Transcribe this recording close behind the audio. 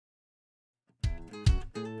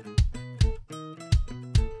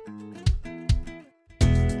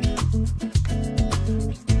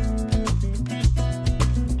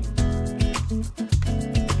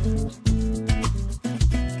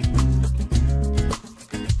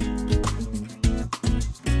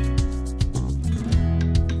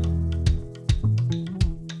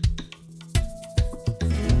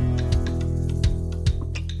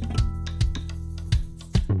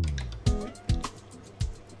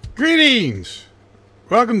Greetings!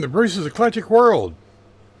 Welcome to Bruce's Eclectic World.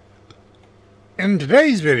 In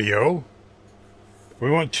today's video,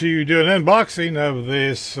 we want to do an unboxing of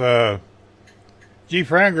this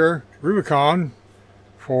Jeep Wrangler Rubicon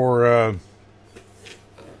for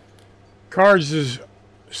Cardz's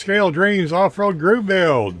Scale Dreams Off-Road Group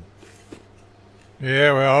Build.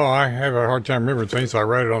 Yeah, well, I have a hard time remembering things, so I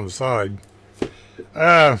write it on the side.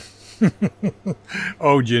 Oh,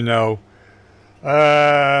 you know.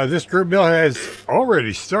 This group build has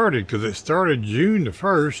already started because it started June the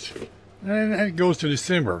 1st and it goes to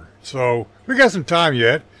December. So we got some time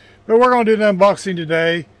yet, but we're going to do an unboxing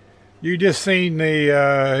today. You just seen the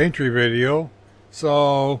entry video,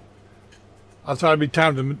 so I thought it'd be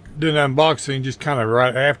time to do an unboxing just kind of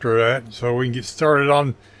right after that so we can get started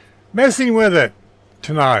on messing with it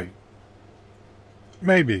tonight.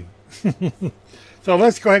 Maybe. So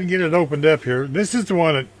let's go ahead and get it opened up here. This is the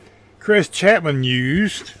one that Chris Chapman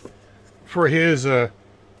used for his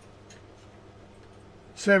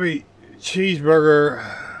Chevy Cheeseburger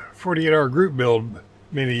 48-hour group build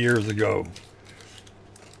many years ago.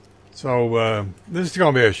 So this is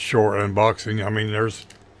going to be a short unboxing. I mean, there's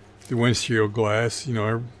the windshield glass, you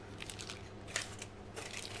know,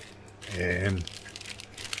 and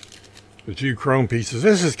the two chrome pieces.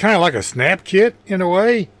 This is kind of like a snap kit in a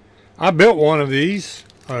way. I built one of these,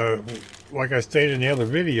 like I stated in the other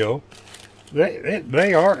video.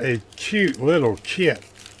 They are a cute little kit.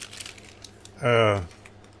 I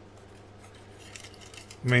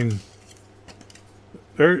mean,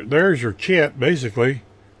 there's your kit basically.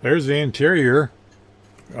 There's the interior.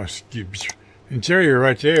 Interior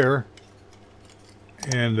right there,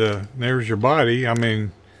 and there's your body. I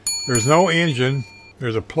mean, there's no engine.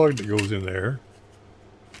 There's a plug that goes in there.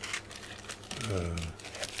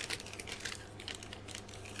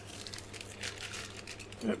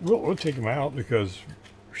 We'll take them out because,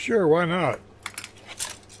 sure, why not?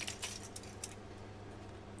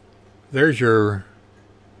 There's your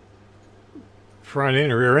front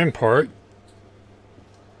end or rear end part.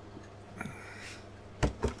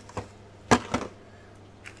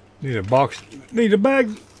 Need a box, need a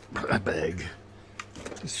bag.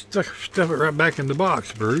 Just stuff it right back in the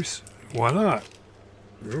box, Bruce. Why not?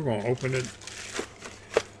 We're going to open it.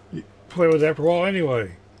 You play with it after a while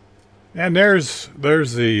anyway. And there's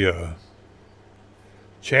the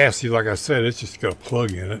chassis. Like I said, it's just got a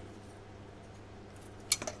plug in it.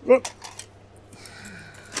 Whoop.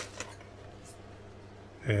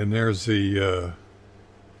 And there's the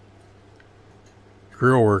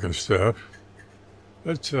grill work and stuff.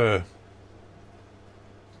 Let's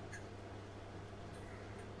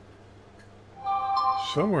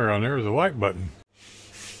somewhere on there is a light button.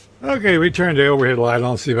 Okay, we turned the overhead light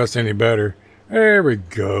on, see if that's any better. There we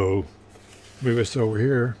go. Move this over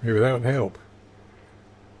here. Maybe that would help.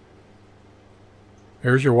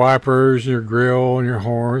 There's your wipers, your grill, and your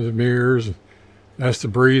horns, and mirrors. That's the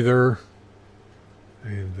breather.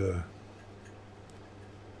 And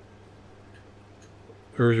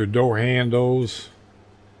there's your door handles.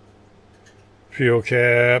 Fuel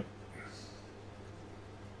cap.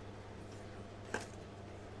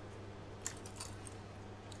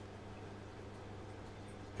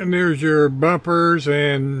 And there's your bumpers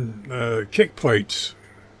and kick plates.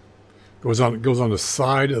 Goes on the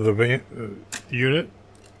side of the van unit.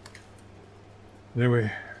 Now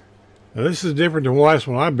this is different than the last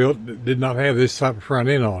one I built. It did not have this type of front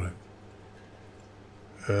end on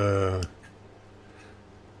it.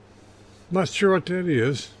 Not sure what that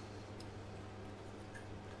is.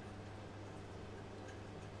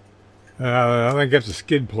 I think that's a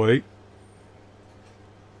skid plate.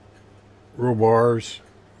 Roll bars.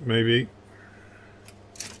 Maybe.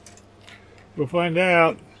 We'll find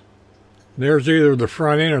out. There's either the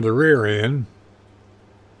front end or the rear end.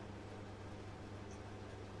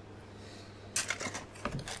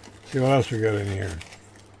 See what else we got in here.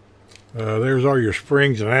 There's all your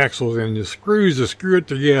springs and axles and the screws to screw it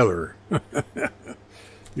together.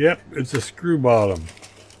 Yep, it's a screw bottom.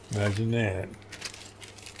 Imagine that.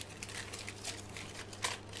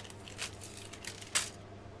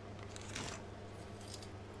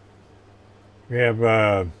 We have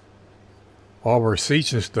all of our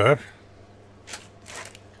seats and stuff.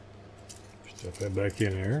 Stuff that back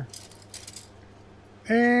in there.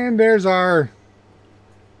 And there's our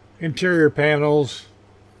interior panels,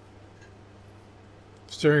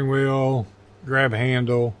 steering wheel, grab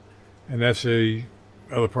handle, and that's the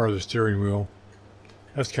other part of the steering wheel.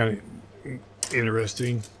 That's kind of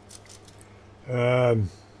interesting.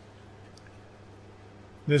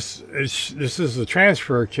 This is the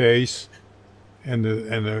transfer case and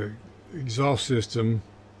the exhaust system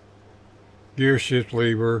gear shift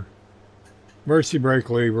lever, emergency brake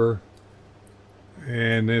lever,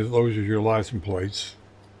 and those are your license plates.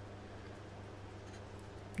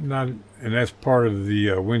 And that's part of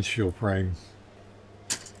the windshield frame.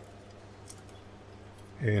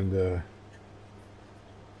 And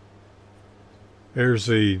there's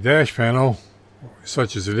the dash panel,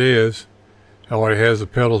 such as it is. How it has the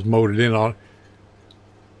pedals molded in on it.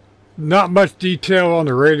 Not much detail on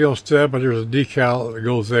the radial step, but there's a decal that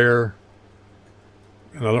goes there.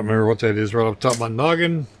 And I don't remember what that is right off the top of my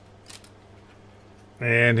noggin.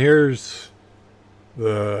 And here's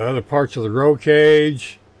the other parts of the roll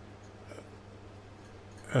cage.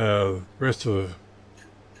 Rest of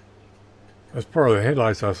that's part of the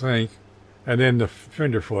headlights, I think. And then the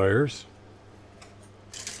fender flares.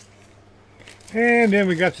 And then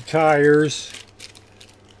we got the tires.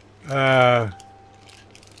 I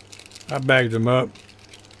bagged them up.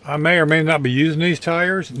 I may or may not be using these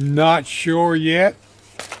tires. Not sure yet.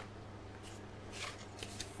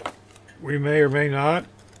 We may or may not.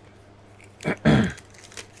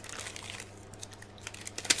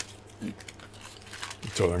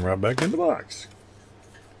 Throw them right back in the box.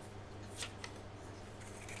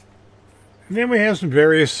 And then we have some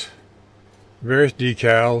various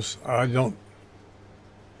decals. I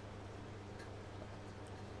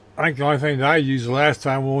think the only thing that I used the last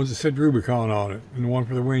time was that said Rubicon on it, and the one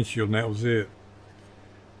for the windshield, and that was it.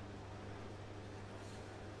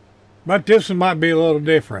 But this one might be a little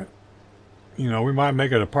different. You know, we might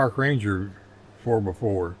make it a Park Ranger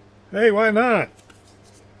 4x4. Hey, why not?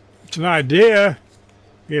 It's an idea.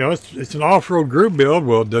 You know, it's an off-road group build.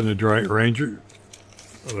 Well, doesn't the Ranger?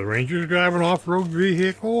 Well, the Rangers drive an off-road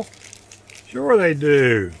vehicle? Sure they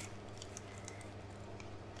do.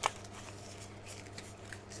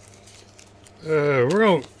 We're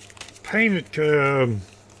going to paint it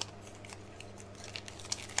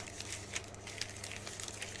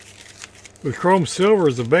with chrome silver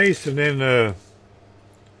as the base, and then I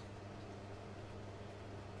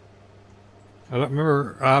don't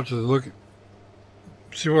remember. I'll have to look at,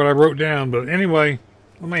 see what I wrote down, but anyway,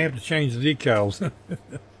 I may have to change the decals.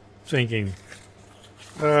 Thinking.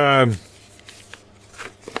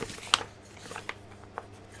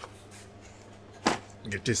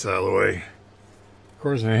 Get this out of the way. Of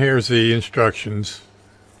course, and here's the instructions.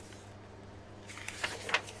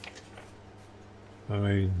 I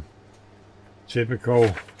mean, typical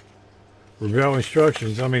Revell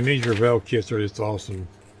instructions. I mean, these Revell kits are just awesome.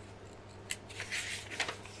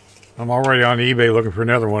 I'm already on eBay looking for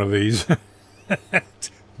another one of these.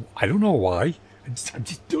 I don't know why. I'm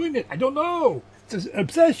just doing it. I don't know. It's an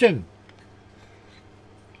obsession.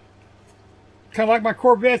 Kind of like my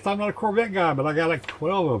Corvettes. I'm not a Corvette guy, but I got like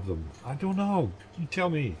 12 of them. I don't know. You tell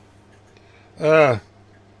me. Of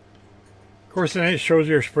course, then it shows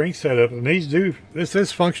your spring setup, and these do. This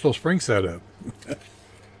is functional spring setup.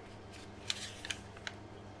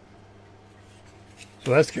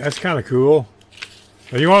 So that's kind of cool.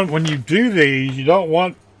 Now you want, when you do these, you don't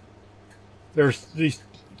want, there's these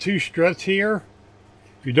two struts here.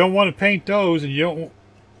 You don't want to paint those, and you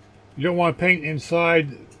don't want to paint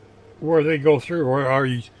inside where they go through, or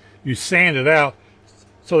you sand it out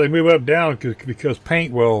so they move up down, because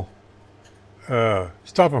paint will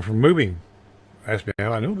stop them from moving. Ask me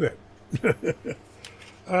how I know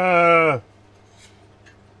that.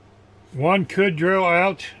 One could drill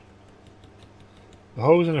out the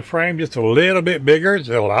hose in the frame just a little bit bigger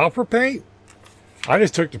to allow for paint. I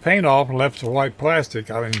just took the paint off and left the white plastic.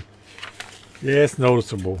 I mean, yeah, it's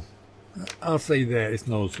noticeable. I'll say that, it's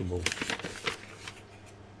noticeable.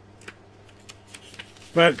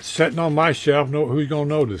 But sitting on my shelf, who's going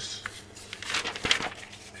to notice?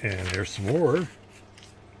 And there's some more.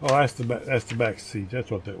 Oh, that's the back seat.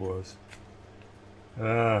 That's what that was.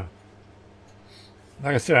 Like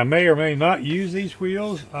I said, I may or may not use these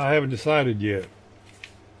wheels. I haven't decided yet.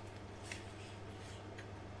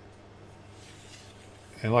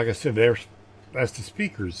 And like I said, that's the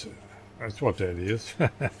speakers. That's what that is.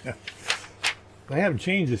 They haven't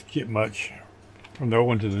changed this kit much from the old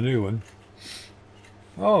one to the new one.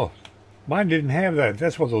 Oh, mine didn't have that.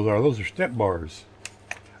 That's what those are. Those are step bars.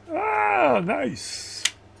 Ah, nice.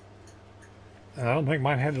 And I don't think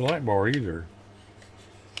mine had the light bar either.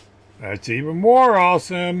 That's even more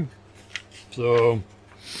awesome. So,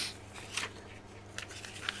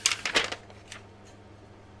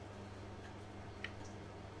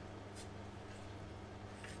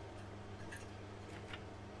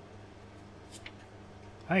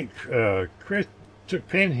 I think Chris took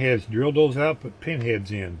pin heads, drilled those out, put pin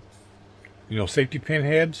heads in. You know, safety pin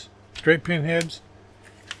heads, straight pin heads.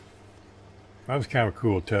 That was kind of a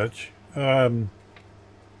cool touch.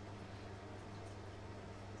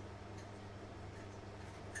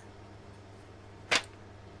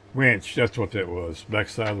 winch. That's what that was.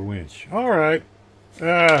 Backside of the winch. All right.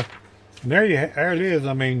 There it is.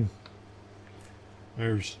 I mean,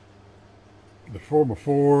 there's the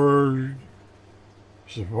 4x4.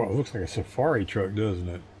 It looks like a safari truck, doesn't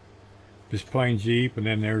it? Just plain Jeep, and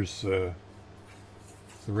then there's the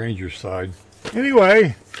Ranger side.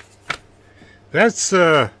 Anyway, that's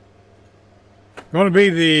going to be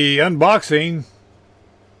the unboxing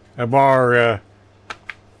of our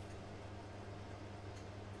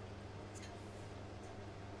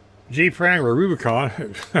Jeep Wrangler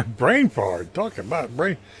Rubicon. Brain fart. Talk about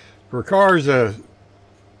brain. For cars,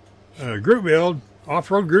 group build,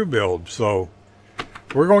 off-road group build. So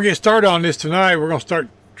we're going to get started on this tonight. We're going to start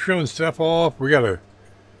trimming stuff off. We got a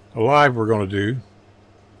live we're going to do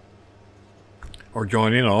or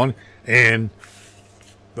join in on, and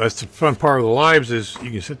that's the fun part of the lives, is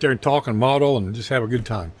you can sit there and talk and model and just have a good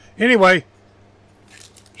time. Anyway,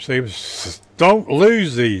 don't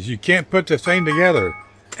lose these. You can't put the thing together.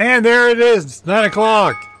 And there it is. It's 9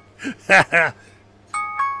 o'clock.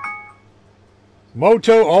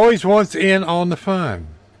 Moto always wants in on the fun.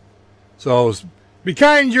 So be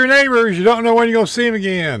kind to your neighbors. You don't know when you're going to see them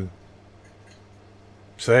again.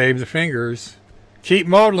 Save the fingers. Keep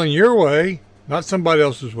modeling your way, not somebody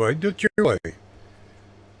else's way. Do it your way.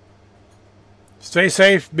 Stay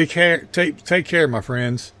safe. Take care, my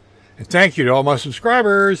friends. And thank you to all my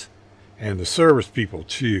subscribers and the service people,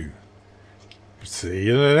 too. See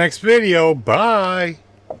you in the next video. Bye.